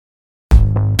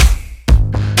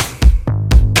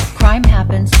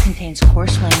Happens contains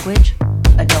coarse language,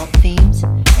 adult themes,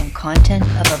 and content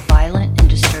of a violent and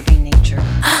disturbing nature.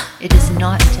 It is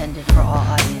not intended for all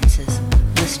audiences.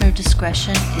 Listener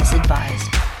discretion is advised.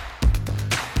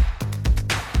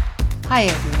 Hi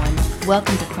everyone,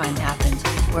 welcome to Crime Happens,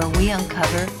 where we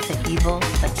uncover the evil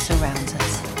that surrounds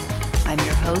us. I'm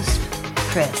your host,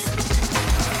 Chris.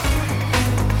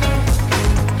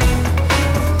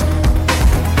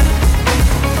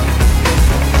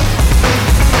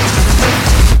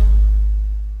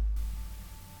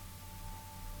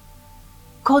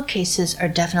 Cold cases are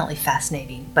definitely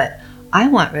fascinating, but I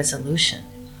want resolution.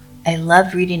 I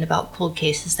love reading about cold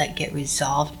cases that get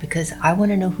resolved because I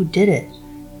want to know who did it,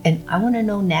 and I want to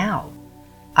know now.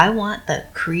 I want the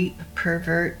creep,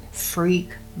 pervert,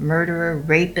 freak, murderer,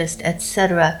 rapist,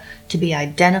 etc. to be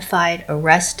identified,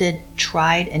 arrested,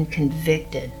 tried, and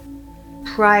convicted.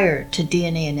 Prior to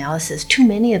DNA analysis, too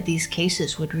many of these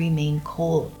cases would remain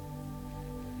cold.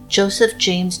 Joseph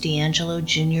James DeAngelo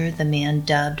Jr., the man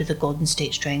dubbed the Golden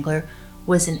State Strangler,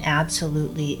 was an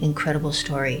absolutely incredible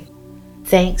story.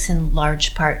 Thanks in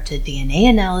large part to DNA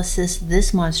analysis,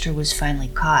 this monster was finally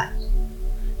caught.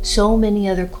 So many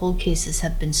other cold cases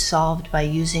have been solved by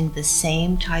using the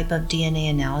same type of DNA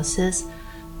analysis,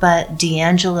 but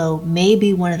DeAngelo may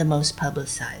be one of the most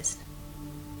publicized.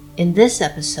 In this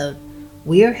episode,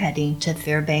 we are heading to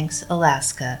Fairbanks,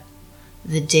 Alaska.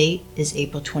 The date is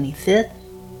April 25th,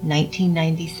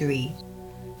 1993.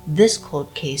 This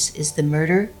cold case is the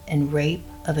murder and rape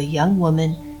of a young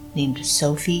woman named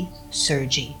Sophie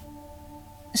Sergi.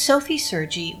 Sophie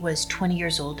Sergi was 20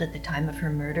 years old at the time of her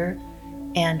murder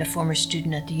and a former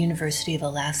student at the University of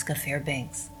Alaska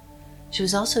Fairbanks. She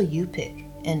was also Yupik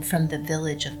and from the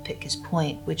village of Pitkas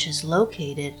Point, which is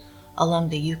located along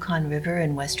the Yukon River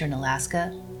in western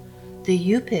Alaska. The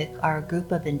Yupik are a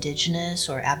group of indigenous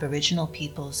or aboriginal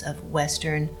peoples of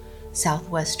western,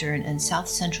 southwestern, and south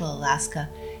central Alaska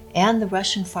and the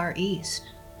Russian Far East.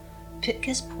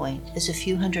 Pitkas Point is a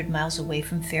few hundred miles away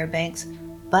from Fairbanks,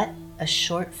 but a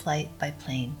short flight by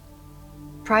plane.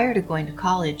 Prior to going to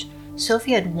college,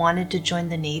 Sophie had wanted to join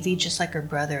the Navy just like her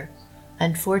brother.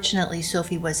 Unfortunately,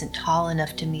 Sophie wasn't tall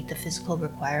enough to meet the physical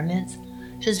requirements.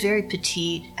 She was very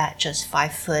petite at just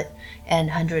 5 foot and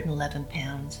 111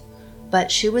 pounds. But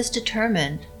she was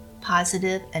determined,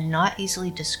 positive, and not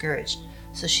easily discouraged,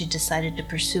 so she decided to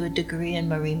pursue a degree in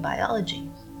marine biology.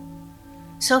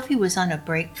 Sophie was on a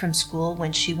break from school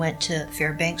when she went to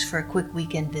Fairbanks for a quick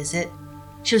weekend visit.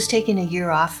 She was taking a year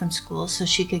off from school so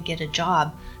she could get a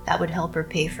job that would help her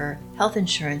pay for health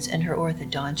insurance and her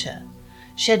orthodontia.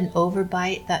 She had an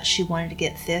overbite that she wanted to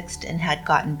get fixed and had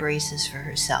gotten braces for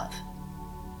herself.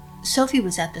 Sophie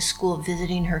was at the school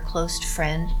visiting her close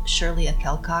friend, Shirley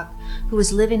Akelcock, who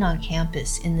was living on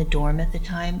campus in the dorm at the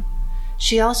time.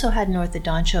 She also had an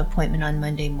orthodontia appointment on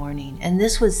Monday morning, and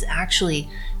this was actually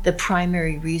the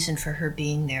primary reason for her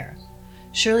being there.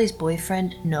 Shirley's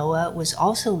boyfriend, Noah, was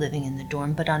also living in the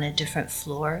dorm, but on a different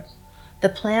floor. The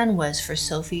plan was for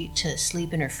Sophie to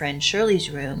sleep in her friend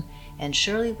Shirley's room, and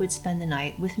Shirley would spend the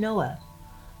night with Noah.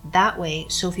 That way,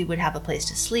 Sophie would have a place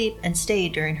to sleep and stay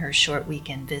during her short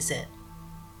weekend visit.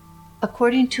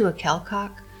 According to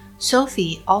Akelcock,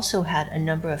 Sophie also had a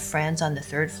number of friends on the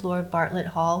third floor of Bartlett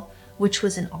Hall, which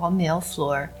was an all-male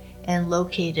floor and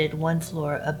located one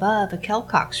floor above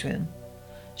Akelcock's room.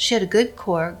 She had a good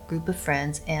core group of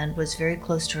friends and was very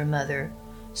close to her mother.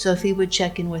 Sophie would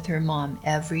check in with her mom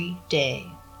every day.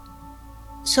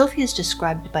 Sophie is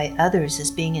described by others as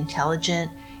being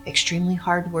intelligent, extremely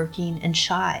hardworking, and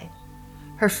shy.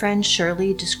 Her friend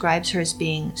Shirley describes her as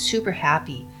being super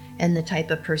happy and the type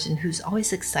of person who's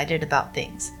always excited about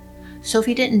things.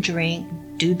 Sophie didn't drink,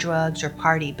 do drugs, or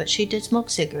party, but she did smoke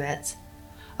cigarettes.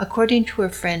 According to her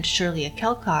friend Shirley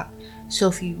Akelcock,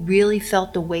 Sophie really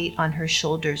felt the weight on her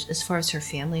shoulders as far as her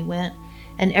family went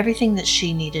and everything that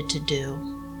she needed to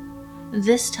do.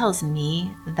 This tells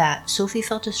me that Sophie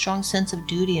felt a strong sense of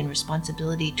duty and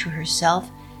responsibility to herself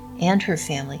and her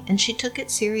family, and she took it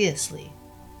seriously.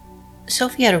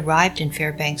 Sophie had arrived in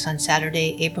Fairbanks on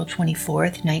Saturday, April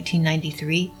 24th,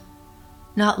 1993.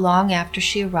 Not long after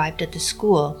she arrived at the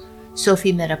school,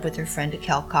 Sophie met up with her friend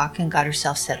Akelcock and got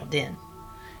herself settled in.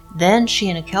 Then she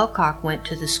and Akelcock went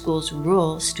to the school's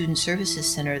Rural Student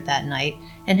Services Center that night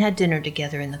and had dinner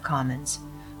together in the Commons,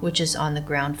 which is on the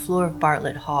ground floor of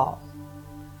Bartlett Hall.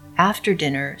 After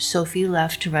dinner, Sophie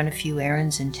left to run a few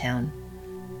errands in town.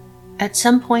 At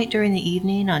some point during the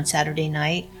evening on Saturday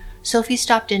night, Sophie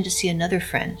stopped in to see another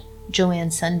friend,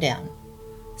 Joanne Sundown.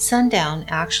 Sundown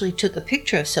actually took a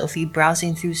picture of Sophie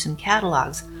browsing through some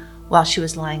catalogs while she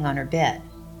was lying on her bed.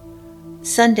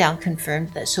 Sundown confirmed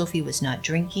that Sophie was not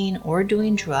drinking or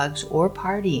doing drugs or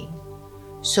partying.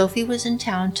 Sophie was in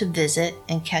town to visit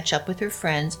and catch up with her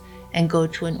friends and go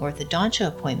to an orthodontia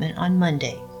appointment on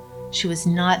Monday. She was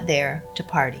not there to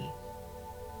party.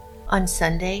 On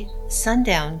Sunday,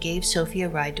 Sundown gave Sophie a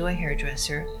ride to a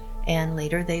hairdresser, and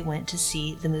later they went to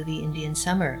see the movie Indian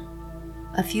Summer.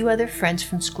 A few other friends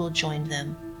from school joined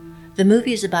them. The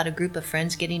movie is about a group of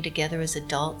friends getting together as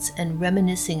adults and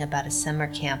reminiscing about a summer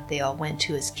camp they all went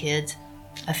to as kids,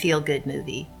 a feel-good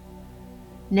movie.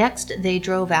 Next, they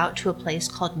drove out to a place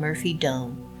called Murphy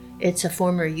Dome. It's a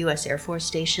former U.S. Air Force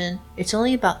station. It's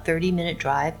only about a 30-minute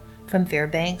drive from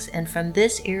Fairbanks, and from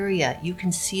this area you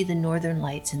can see the northern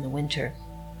lights in the winter.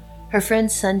 Her friend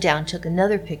Sundown took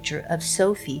another picture of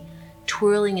Sophie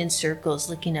twirling in circles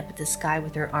looking up at the sky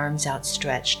with her arms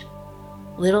outstretched.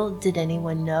 Little did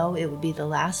anyone know it would be the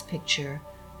last picture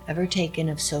ever taken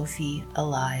of Sophie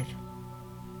alive.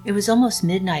 It was almost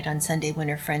midnight on Sunday when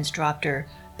her friends dropped her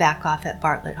back off at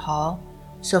Bartlett Hall.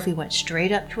 Sophie went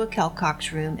straight up to a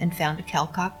Kelcock's room and found a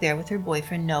Kelcock there with her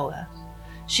boyfriend Noah.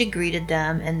 She greeted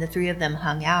them, and the three of them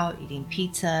hung out, eating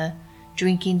pizza,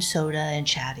 drinking soda, and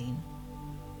chatting.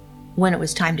 When it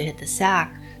was time to hit the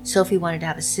sack, Sophie wanted to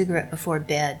have a cigarette before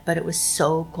bed, but it was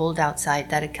so cold outside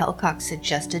that a Kelcock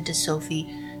suggested to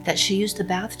Sophie that she use the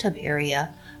bathtub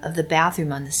area of the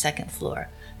bathroom on the second floor,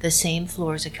 the same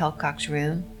floor as a Kelcock's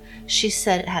room. She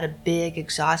said it had a big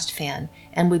exhaust fan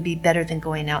and would be better than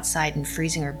going outside and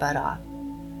freezing her butt off.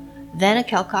 Then a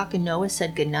Kelcock and Noah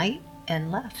said goodnight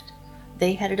and left.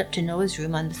 They headed up to Noah's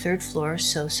room on the third floor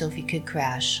so Sophie could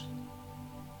crash.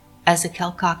 As the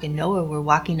Kelcock and Noah were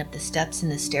walking up the steps in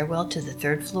the stairwell to the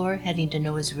third floor, heading to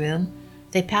Noah's room,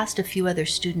 they passed a few other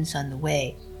students on the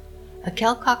way. A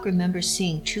Kelcock remembers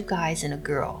seeing two guys and a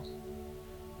girl.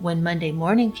 When Monday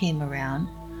morning came around,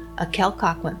 a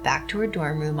Kelcock went back to her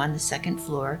dorm room on the second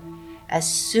floor.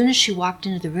 As soon as she walked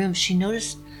into the room, she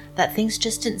noticed that things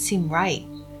just didn't seem right.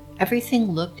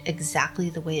 Everything looked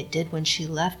exactly the way it did when she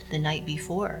left the night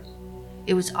before.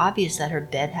 It was obvious that her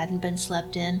bed hadn't been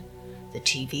slept in, the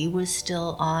TV was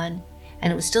still on,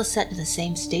 and it was still set to the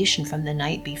same station from the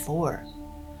night before.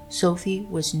 Sophie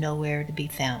was nowhere to be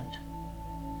found.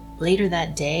 Later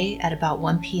that day, at about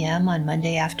 1 p.m. on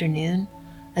Monday afternoon,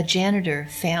 a janitor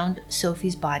found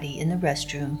Sophie's body in the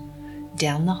restroom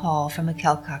down the hall from a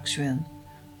Kelcock's room,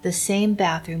 the same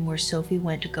bathroom where Sophie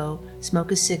went to go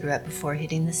smoke a cigarette before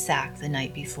hitting the sack the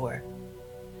night before.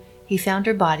 He found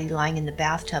her body lying in the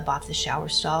bathtub off the shower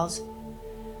stalls.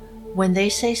 When they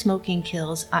say smoking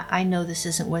kills, I know this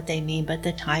isn't what they mean, but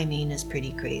the timing is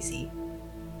pretty crazy.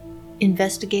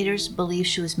 Investigators believe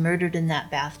she was murdered in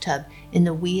that bathtub in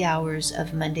the wee hours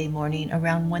of Monday morning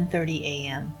around 1:30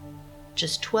 a.m.,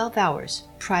 just 12 hours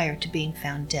prior to being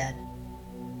found dead.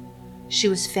 She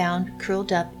was found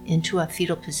curled up into a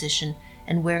fetal position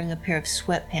and wearing a pair of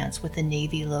sweatpants with a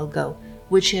Navy logo,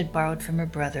 which she had borrowed from her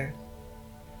brother.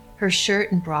 Her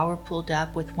shirt and bra were pulled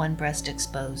up with one breast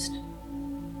exposed.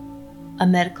 A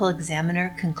medical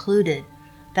examiner concluded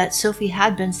that Sophie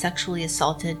had been sexually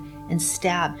assaulted and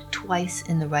stabbed twice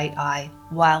in the right eye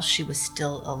while she was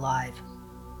still alive.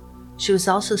 She was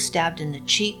also stabbed in the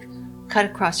cheek, cut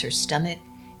across her stomach,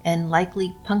 and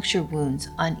likely puncture wounds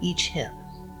on each hip.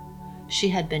 She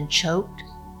had been choked,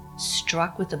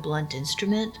 struck with a blunt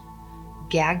instrument,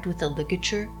 gagged with a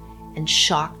ligature, and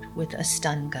shocked with a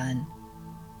stun gun.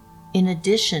 In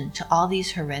addition to all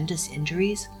these horrendous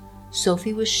injuries,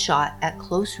 Sophie was shot at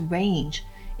close range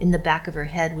in the back of her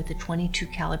head with a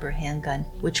 .22 caliber handgun,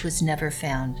 which was never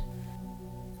found.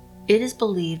 It is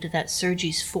believed that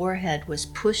Sergei's forehead was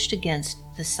pushed against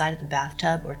the side of the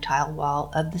bathtub or tile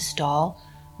wall of the stall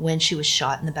when she was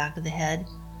shot in the back of the head.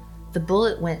 The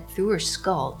bullet went through her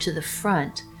skull to the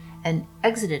front and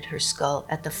exited her skull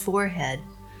at the forehead,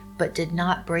 but did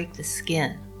not break the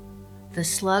skin. The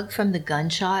slug from the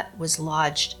gunshot was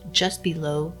lodged just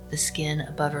below the skin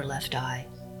above her left eye.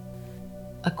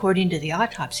 According to the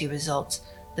autopsy results,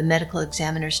 the medical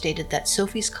examiner stated that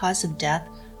Sophie's cause of death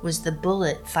was the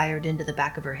bullet fired into the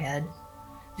back of her head.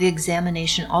 The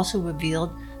examination also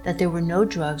revealed that there were no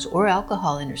drugs or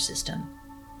alcohol in her system.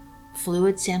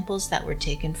 Fluid samples that were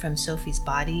taken from Sophie's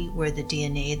body, where the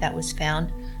DNA that was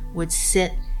found would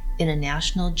sit in a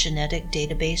national genetic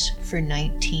database for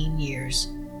 19 years.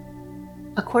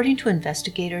 According to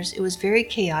investigators, it was very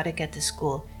chaotic at the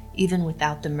school, even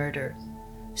without the murder.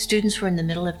 Students were in the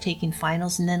middle of taking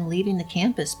finals and then leaving the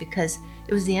campus because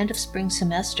it was the end of spring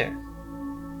semester.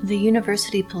 The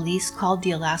university police called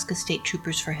the Alaska State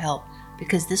Troopers for help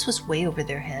because this was way over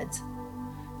their heads.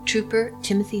 Trooper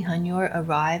Timothy Hunyor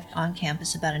arrived on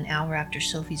campus about an hour after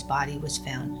Sophie's body was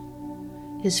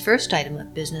found. His first item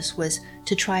of business was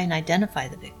to try and identify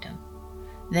the victim.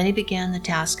 Then he began the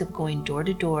task of going door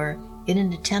to door in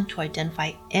an attempt to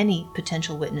identify any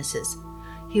potential witnesses.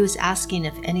 He was asking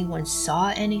if anyone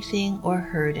saw anything or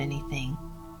heard anything.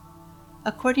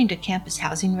 According to campus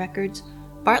housing records,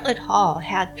 Bartlett Hall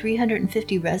had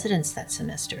 350 residents that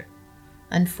semester.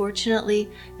 Unfortunately,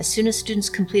 as soon as students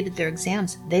completed their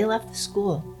exams, they left the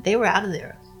school. They were out of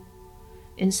there.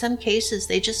 In some cases,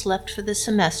 they just left for the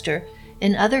semester,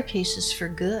 in other cases for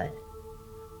good.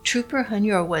 Trooper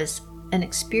Hunyor was an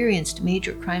experienced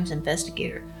major crimes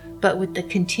investigator, but with the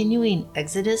continuing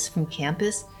exodus from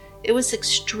campus, it was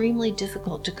extremely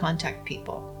difficult to contact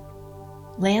people.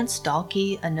 Lance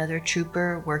Dalkey, another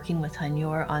trooper working with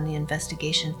Hunyor on the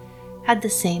investigation, had the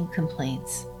same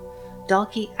complaints.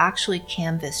 Dalkey actually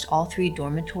canvassed all 3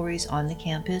 dormitories on the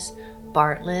campus,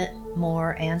 Bartlett,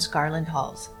 Moore, and Scarland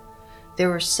Halls. There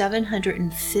were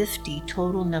 750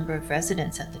 total number of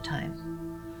residents at the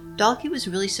time. Dalkey was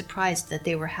really surprised that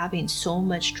they were having so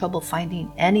much trouble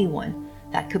finding anyone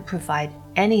that could provide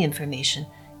any information,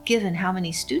 given how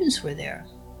many students were there.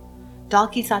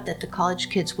 Dalkey thought that the college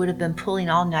kids would have been pulling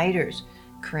all-nighters,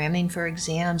 cramming for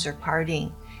exams or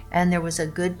partying, and there was a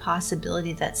good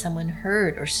possibility that someone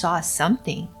heard or saw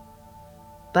something.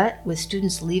 But with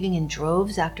students leaving in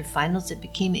droves after finals, it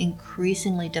became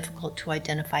increasingly difficult to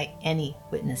identify any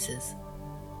witnesses.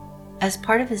 As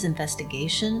part of his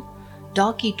investigation,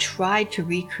 Dalkey tried to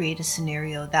recreate a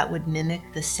scenario that would mimic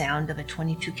the sound of a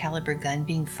 .22 caliber gun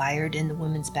being fired in the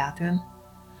women's bathroom.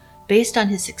 Based on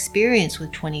his experience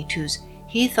with .22s,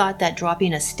 he thought that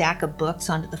dropping a stack of books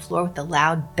onto the floor with a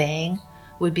loud bang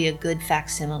would be a good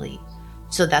facsimile,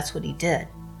 so that's what he did.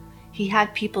 He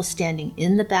had people standing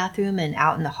in the bathroom and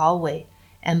out in the hallway,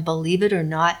 and believe it or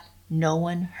not, no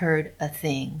one heard a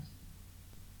thing.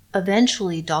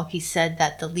 Eventually, Dalkey said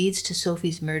that the leads to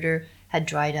Sophie's murder had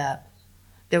dried up.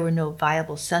 There were no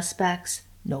viable suspects,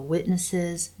 no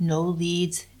witnesses, no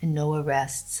leads, and no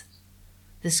arrests.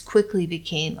 This quickly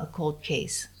became a cold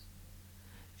case.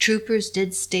 Troopers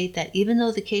did state that even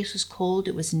though the case was cold,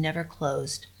 it was never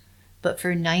closed. But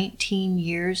for 19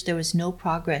 years, there was no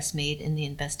progress made in the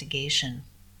investigation.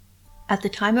 At the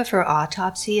time of her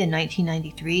autopsy in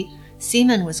 1993,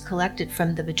 semen was collected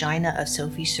from the vagina of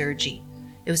Sophie Sergi.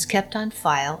 It was kept on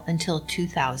file until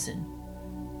 2000.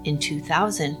 In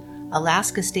 2000,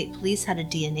 Alaska State Police had a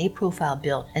DNA profile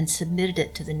built and submitted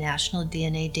it to the National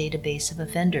DNA Database of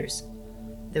Offenders.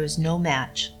 There was no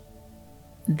match.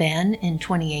 Then, in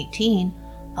 2018,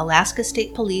 Alaska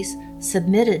State Police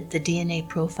submitted the DNA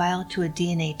profile to a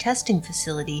DNA testing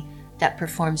facility that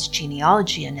performs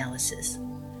genealogy analysis.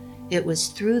 It was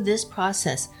through this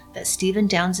process that Stephen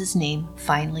Downs' name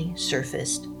finally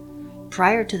surfaced.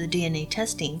 Prior to the DNA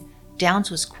testing,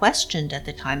 Downs was questioned at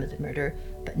the time of the murder,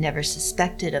 but never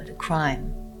suspected of the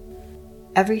crime.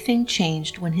 Everything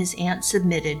changed when his aunt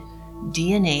submitted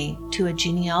DNA to a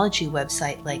genealogy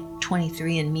website like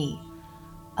 23andMe.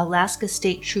 Alaska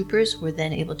State troopers were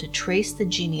then able to trace the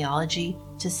genealogy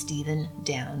to Stephen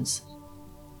Downs.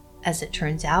 As it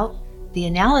turns out, the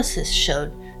analysis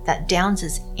showed that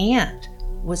Downs' aunt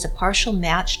was a partial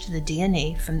match to the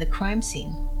DNA from the crime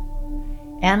scene.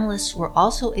 Analysts were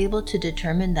also able to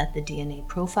determine that the DNA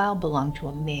profile belonged to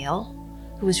a male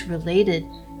who was related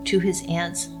to his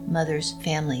aunt's mother's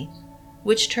family,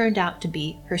 which turned out to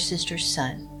be her sister's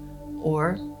son,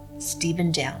 or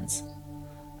Stephen Downs.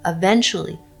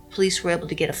 Eventually, police were able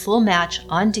to get a full match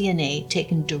on DNA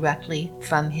taken directly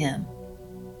from him.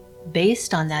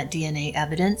 Based on that DNA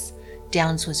evidence,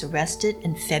 Downs was arrested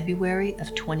in February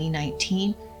of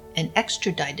 2019 and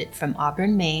extradited from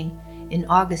Auburn, Maine in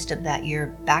August of that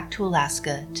year back to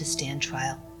Alaska to stand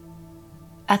trial.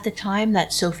 At the time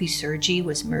that Sophie Sergi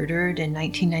was murdered in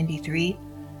 1993,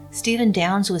 Stephen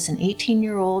Downs was an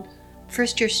 18-year-old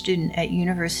first-year student at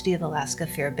University of Alaska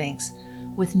Fairbanks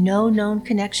with no known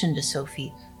connection to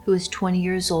Sophie, who is 20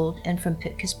 years old and from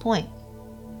Pitkas Point.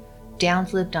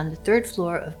 Downs lived on the 3rd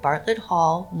floor of Bartlett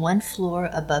Hall, 1 floor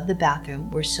above the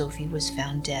bathroom where Sophie was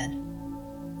found dead.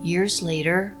 Years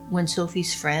later, when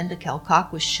Sophie's friend, Akel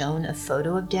Koch, was shown a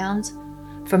photo of Downs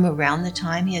from around the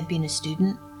time he had been a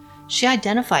student, she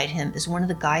identified him as one of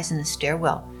the guys in the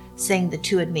stairwell, saying the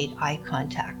two had made eye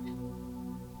contact.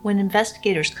 When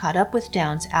investigators caught up with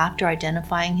Downs after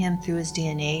identifying him through his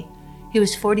DNA, he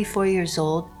was 44 years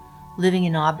old, living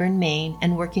in Auburn, Maine,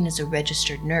 and working as a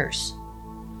registered nurse.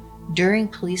 During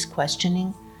police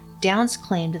questioning, Downs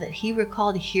claimed that he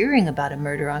recalled hearing about a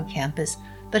murder on campus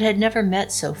but had never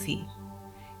met Sophie.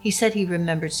 He said he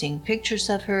remembered seeing pictures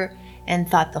of her and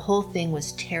thought the whole thing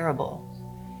was terrible.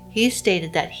 He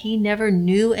stated that he never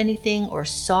knew anything or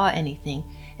saw anything,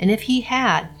 and if he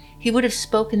had, he would have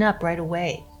spoken up right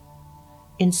away.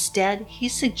 Instead, he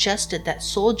suggested that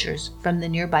soldiers from the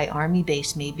nearby army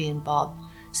base may be involved,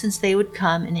 since they would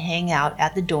come and hang out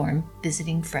at the dorm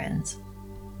visiting friends.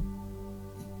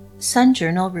 Sun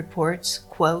Journal reports,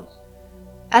 quote,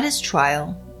 "At his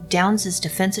trial, Downs'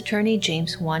 defense attorney,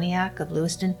 James Hawaniak of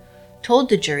Lewiston, told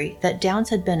the jury that Downs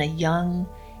had been a young,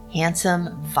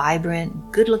 handsome,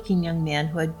 vibrant, good-looking young man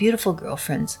who had beautiful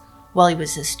girlfriends while he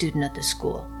was a student at the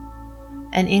school.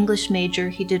 An English major,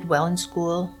 he did well in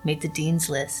school, made the dean's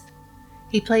list.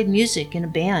 He played music in a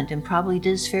band and probably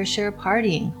did his fair share of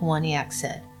partying," Hawaniak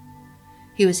said.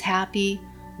 "He was happy,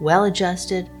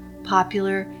 well-adjusted,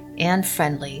 popular, and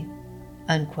friendly,"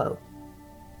 unquote.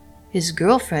 His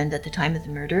girlfriend at the time of the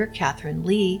murder, Catherine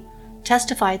Lee,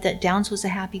 testified that Downs was a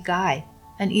happy guy,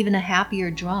 and even a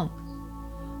happier drunk.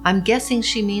 "I'm guessing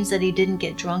she means that he didn't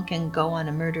get drunk and go on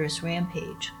a murderous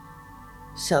rampage."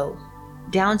 So,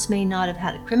 Downs may not have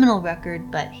had a criminal record,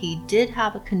 but he did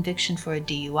have a conviction for a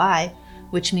DUI,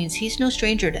 which means he's no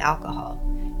stranger to alcohol,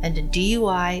 and a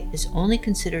DUI is only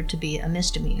considered to be a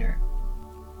misdemeanor.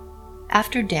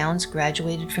 After Downs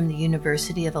graduated from the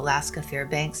University of Alaska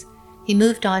Fairbanks, he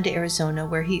moved on to Arizona,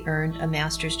 where he earned a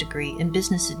master's degree in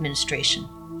business administration.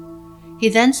 He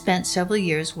then spent several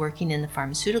years working in the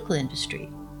pharmaceutical industry.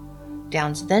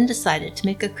 Downs then decided to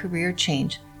make a career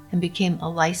change and became a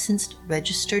licensed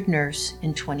registered nurse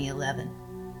in 2011.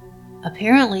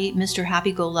 Apparently, Mr.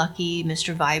 Happy-Go-Lucky,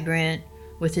 Mr. Vibrant,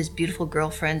 with his beautiful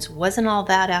girlfriends wasn't all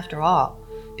that after all,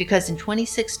 because in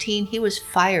 2016 he was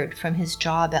fired from his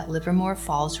job at Livermore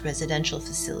Falls Residential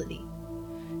Facility.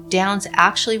 Downs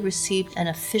actually received an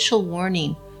official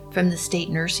warning from the state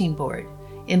nursing board,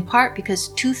 in part because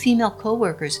 2 female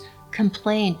coworkers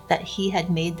complained that he had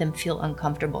made them feel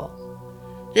uncomfortable.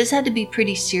 This had to be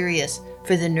pretty serious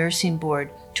for the nursing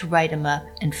board to write him up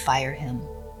and fire him.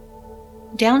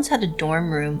 Downs had a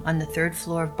dorm room on the 3rd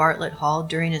floor of Bartlett Hall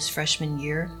during his freshman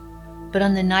year, but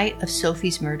on the night of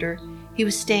Sophie's murder, he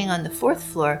was staying on the 4th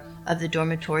floor of the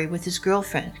dormitory with his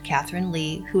girlfriend, Catherine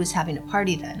Lee, who was having a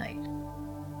party that night.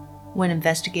 When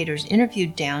investigators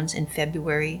interviewed Downs in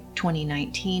February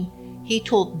 2019, he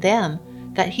told them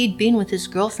that he'd been with his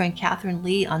girlfriend, Catherine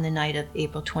Lee, on the night of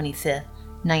April 25,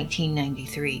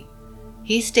 1993.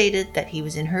 He stated that he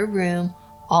was in her room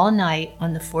all night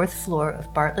on the 4th floor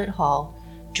of Bartlett Hall,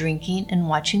 drinking and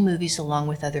watching movies along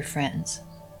with other friends.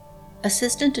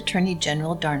 Assistant Attorney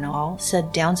General Darnall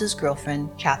said Downs' girlfriend,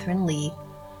 Catherine Lee,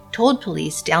 told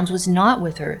police Downs was not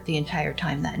with her the entire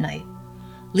time that night.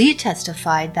 Lee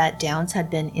testified that Downs had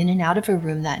been in and out of her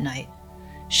room that night.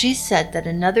 She said that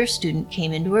another student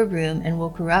came into her room and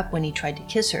woke her up when he tried to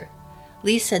kiss her.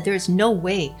 Lee said there is no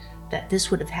way that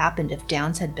this would have happened if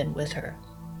Downs had been with her.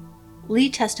 Lee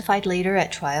testified later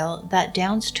at trial that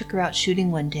Downs took her out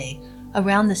shooting one day,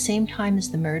 around the same time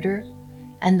as the murder,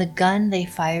 and the gun they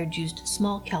fired used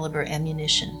small caliber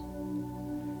ammunition.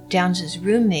 Downs'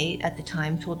 roommate at the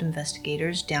time told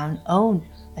investigators Downs owned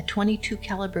a .22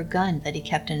 caliber gun that he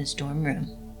kept in his dorm room.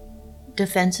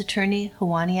 Defense attorney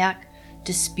Hawaniak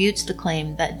disputes the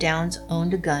claim that Downs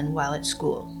owned a gun while at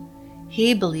school.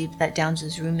 He believed that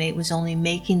Downs' roommate was only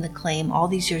making the claim all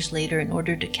these years later in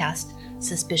order to cast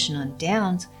suspicion on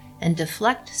Downs and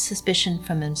deflect suspicion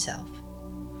from himself.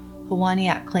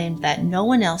 Hawaniak claimed that no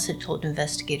one else had told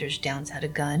investigators Downs had a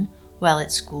gun while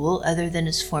at school other than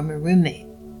his former roommate.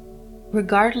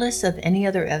 Regardless of any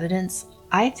other evidence,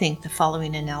 I think the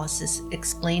following analysis,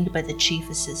 explained by the Chief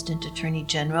Assistant Attorney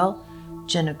General,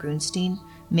 Jenna Grunstein,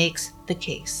 makes the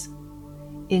case.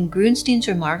 In Grunstein's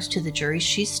remarks to the jury,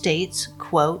 she states,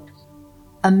 quote,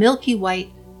 "A milky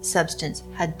white substance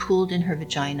had pooled in her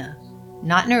vagina,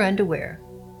 not in her underwear,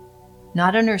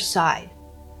 not on her side,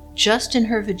 just in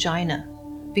her vagina,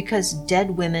 because dead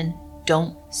women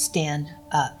don't stand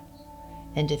up.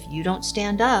 And if you don't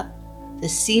stand up, the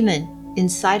semen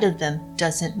inside of them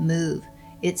doesn't move.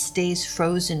 It stays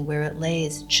frozen where it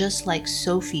lays, just like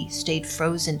Sophie stayed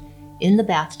frozen in the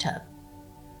bathtub.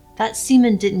 That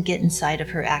semen didn't get inside of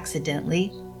her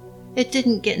accidentally. It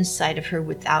didn't get inside of her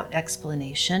without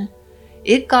explanation.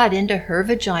 It got into her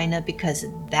vagina because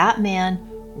that man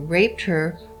raped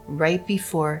her right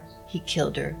before he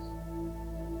killed her."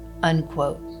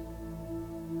 Unquote.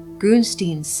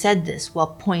 Grunstein said this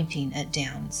while pointing at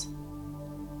Downs.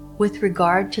 With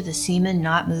regard to the semen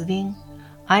not moving,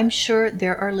 I'm sure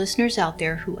there are listeners out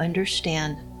there who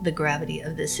understand the gravity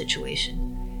of this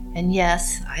situation. And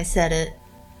yes, I said it.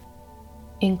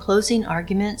 In closing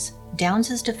arguments,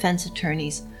 Downs' defense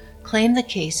attorneys claim the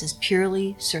case is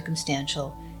purely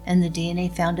circumstantial and the DNA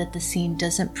found at the scene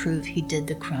doesn't prove he did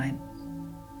the crime.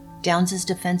 Downs'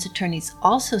 defense attorneys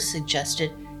also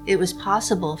suggested it was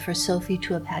possible for Sophie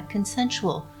to have had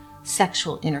consensual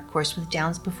sexual intercourse with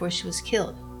Downs before she was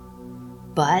killed.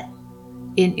 But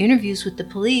in interviews with the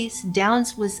police,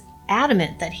 Downs was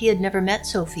adamant that he had never met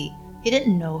Sophie. He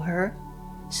didn't know her.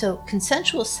 So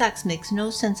consensual sex makes no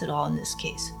sense at all in this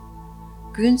case.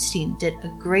 Grunstein did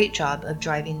a great job of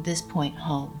driving this point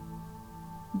home.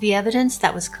 The evidence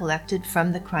that was collected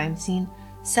from the crime scene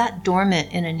sat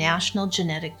dormant in a national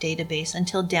genetic database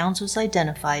until Downs was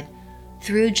identified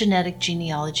through genetic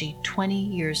genealogy 20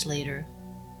 years later.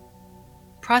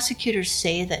 Prosecutors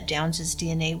say that Downs'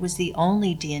 DNA was the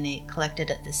only DNA collected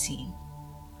at the scene,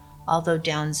 although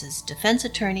Downs' defense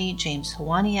attorney, James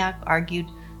Hawaniak, argued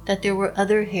that there were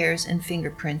other hairs and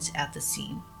fingerprints at the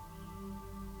scene.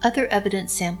 Other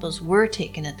evidence samples were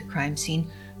taken at the crime scene,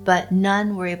 but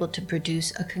none were able to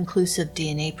produce a conclusive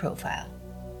DNA profile.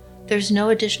 There's no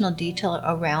additional detail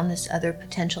around this other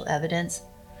potential evidence,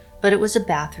 but it was a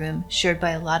bathroom shared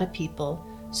by a lot of people,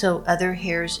 so other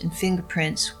hairs and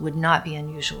fingerprints would not be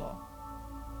unusual.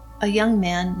 A young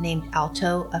man named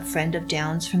Alto, a friend of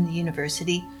Downs from the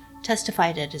university,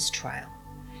 testified at his trial.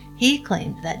 He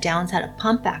claimed that Downs had a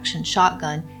pump-action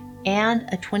shotgun and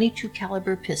a .22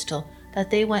 caliber pistol that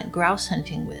they went grouse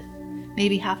hunting with,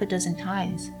 maybe half a dozen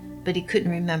times, but he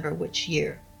couldn't remember which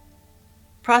year.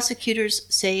 Prosecutors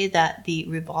say that the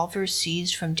revolver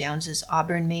seized from Downs'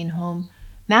 Auburn, Maine home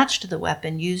matched the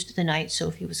weapon used the night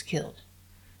Sophie was killed.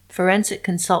 Forensic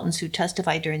consultants who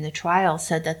testified during the trial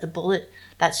said that the bullet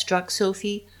that struck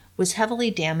Sophie was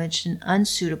heavily damaged and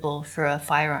unsuitable for a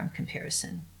firearm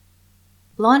comparison.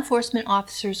 Law enforcement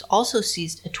officers also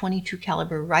seized a .22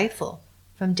 caliber rifle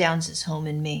from Downs' home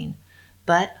in Maine,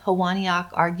 but Hawaniak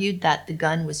argued that the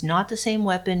gun was not the same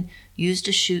weapon used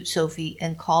to shoot Sophie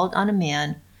and called on a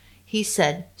man he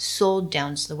said sold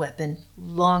Downs the weapon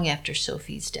long after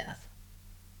Sophie's death.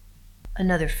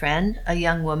 Another friend, a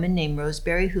young woman named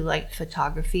Roseberry who liked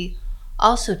photography,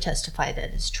 also testified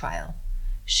at his trial.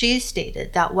 She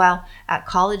stated that while at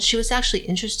college she was actually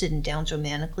interested in Downs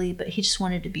romantically, but he just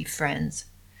wanted to be friends.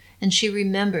 And she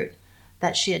remembered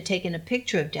that she had taken a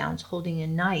picture of Downs holding a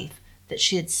knife that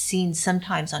she had seen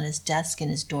sometimes on his desk in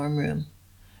his dorm room.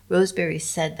 Roseberry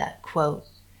said that, quote,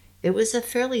 "It was a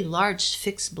fairly large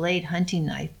fixed-blade hunting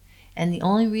knife, and the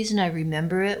only reason I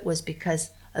remember it was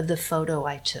because of the photo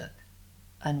I took,"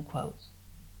 unquote.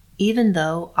 Even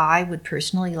though I would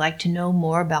personally like to know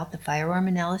more about the firearm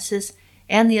analysis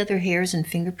and the other hairs and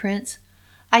fingerprints,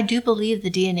 I do believe the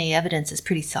DNA evidence is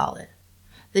pretty solid.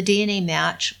 The DNA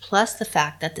match, plus the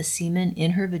fact that the semen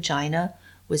in her vagina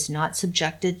was not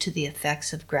subjected to the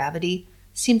effects of gravity,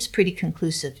 seems pretty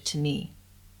conclusive to me.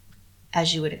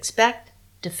 As you would expect,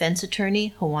 defense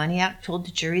attorney Hawaniak told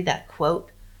the jury that, quote,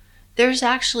 "There's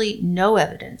actually no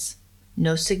evidence,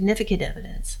 no significant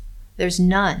evidence. There's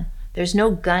none. There's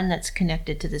no gun that's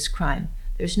connected to this crime.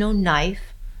 There's no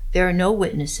knife. There are no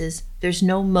witnesses. There's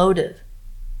no motive."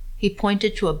 He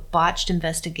pointed to a botched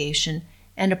investigation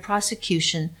and a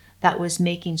prosecution that was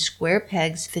making square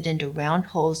pegs fit into round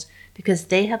holes because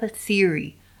they have a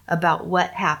theory about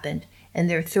what happened and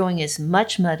they're throwing as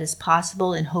much mud as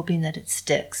possible and hoping that it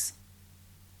sticks,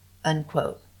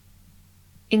 unquote.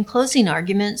 In closing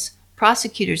arguments,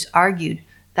 prosecutors argued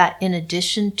that in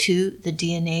addition to the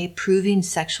DNA proving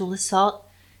sexual assault,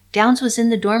 Downs was in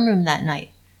the dorm room that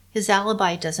night. His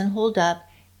alibi doesn't hold up,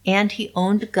 and he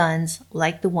owned guns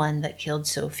like the one that killed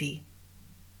Sophie.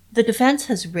 The defense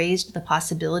has raised the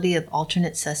possibility of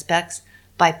alternate suspects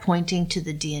by pointing to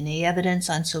the DNA evidence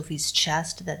on Sophie's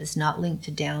chest that is not linked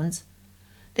to Downs.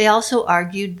 They also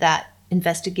argued that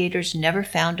investigators never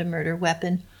found a murder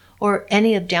weapon or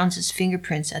any of Downs'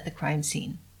 fingerprints at the crime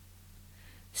scene.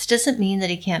 This doesn't mean that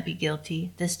he can't be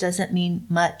guilty. This doesn't mean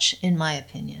much, in my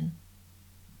opinion.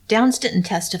 Downs didn't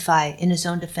testify in his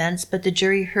own defense, but the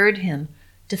jury heard him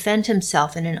defend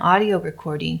himself in an audio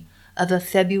recording of a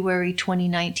February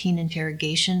 2019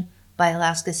 interrogation by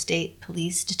Alaska State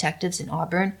Police detectives in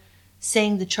Auburn,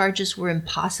 saying the charges were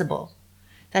impossible,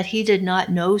 that he did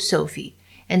not know Sophie,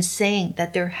 and saying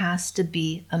that there has to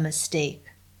be a mistake.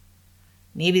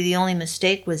 Maybe the only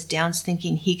mistake was Downs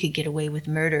thinking he could get away with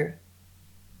murder.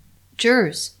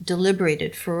 Jurors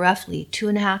deliberated for roughly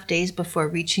 2.5 days before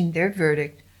reaching their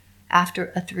verdict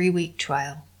after a 3-week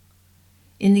trial.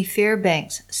 In the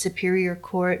Fairbanks Superior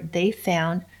Court, they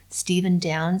found Stephen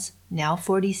Downs, now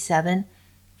 47,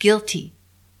 guilty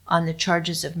on the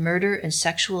charges of murder and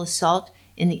sexual assault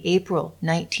in the April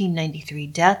 1993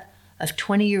 death of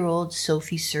 20-year-old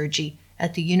Sophie Sergi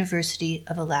at the University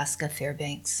of Alaska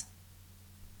Fairbanks.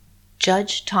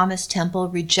 Judge Thomas Temple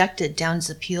rejected Downs'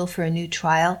 appeal for a new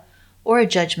trial or a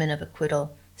judgment of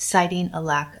acquittal, citing a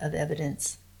lack of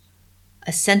evidence.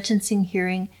 A sentencing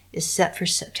hearing is set for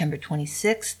September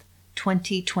 26th,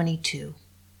 2022.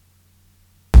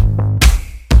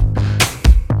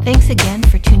 Thanks again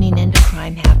for tuning in to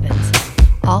Crime Happens.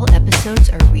 All episodes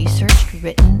are researched,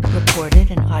 written, reported,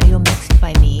 and audio mixed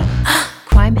by me.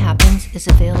 Crime Happens is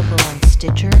available on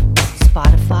Stitcher,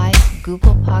 Spotify,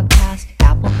 Google Podcast,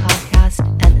 Apple Podcast,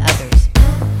 and others.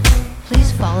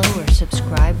 Please follow or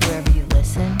subscribe wherever you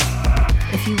listen.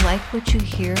 If you like what you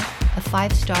hear, a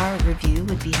 5-star review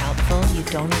would be helpful. You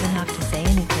don't even have to say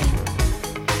anything.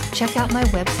 Check out my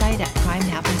website at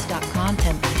crimehappens.com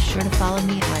and be sure to follow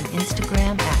me on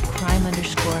Instagram at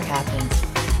crime_happens.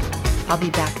 I'll be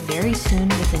back very soon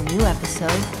with a new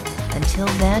episode. Until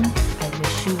then, I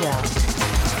wish you well.